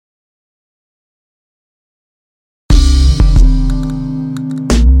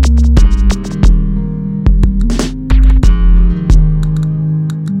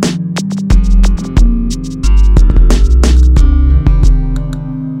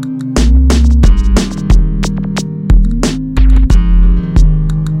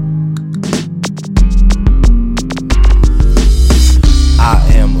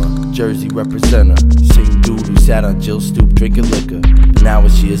sat on Jill's stoop drinking liquor. But now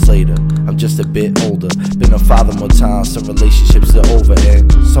it's years later, I'm just a bit older. Been a father more times, some relationships are over,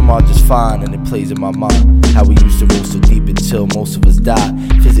 and some are just fine, and it plays in my mind how we used to roll so deep until most of us died.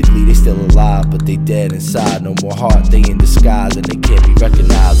 Physically they still alive, but they dead inside. No more heart, they in disguise, and they can't be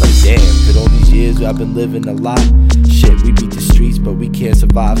recognized. Like damn, could all these years I've been living a lie? Shit, we beat the streets, but we can't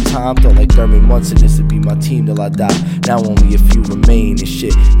survive time. Thought like Thurman Munson, this would be my team till I die. Now only a few remain, and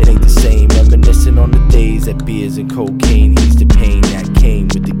shit, it ain't the same. Reminiscing on the days that beers and cocaine eased the pain that came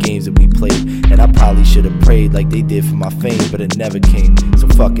with the games that we played. And I probably should have prayed like they did for my fame, but it never came. So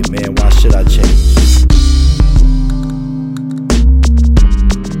fuck it, man, why should I change?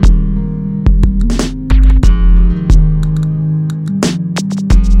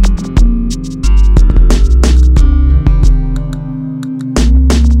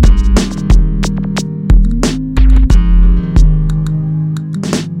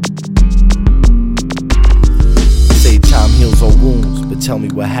 All wounds, but tell me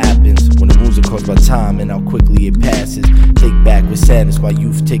what happens when the wounds are caused by time and how quickly it passes. Take back with sadness my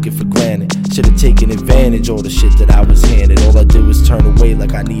youth taken for granted. Should've taken advantage all the shit that I was handed. All I did was turn away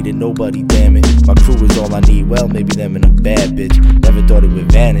like I needed nobody, damn it. My crew is all I need, well maybe them and a bad bitch. Never thought it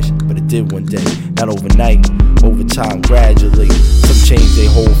would vanish, but it did one day. Not overnight, over time gradually. Some changed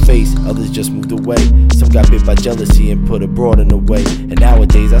their whole face, others just moved away. Some got bit by jealousy and put abroad in a way. And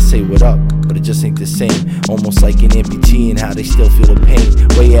nowadays I say what up, but it just ain't the same. Almost like an amputee and how they still feel the pain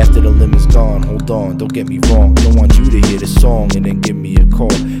way after the limb is gone. Hold on, don't get me wrong, don't want you to hear the song and then give me a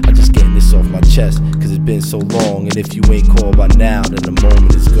call. I'm just getting this off my chest, cause it's been so long. And if you ain't called by now, then the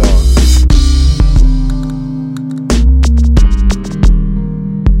moment is gone.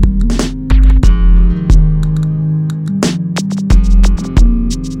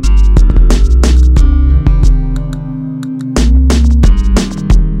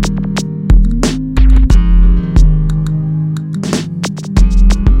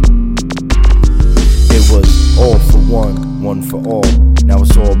 All for one, one for all. Now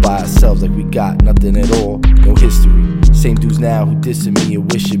it's all by ourselves like we got nothing at all. No history. Same dudes now who dissing me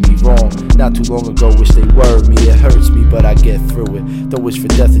and wishing me wrong. Not too long ago wish they were me. It hurts me but I get through it. Don't wish for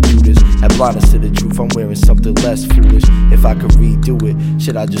death of Judas. Have blind us to the truth, I'm wearing something less foolish. If I could redo it,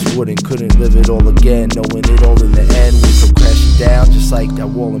 shit I just wouldn't. Couldn't live it all again, knowing it all in the end we come crashing down just like that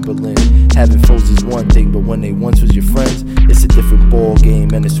wall in Berlin. Having foes is one thing, but when they once was your friends, it's a different ball game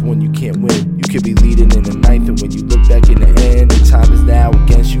and it's one you can't win. You could be leading in the ninth, and when you look back in the end, the time is now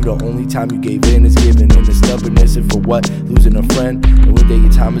against you. The only time you gave in is giving in to stubbornness. And for what? Losing a friend. And one day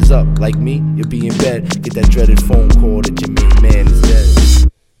your time is up. Like me, you'll be in bed. Get that dreaded phone call that your main man is dead.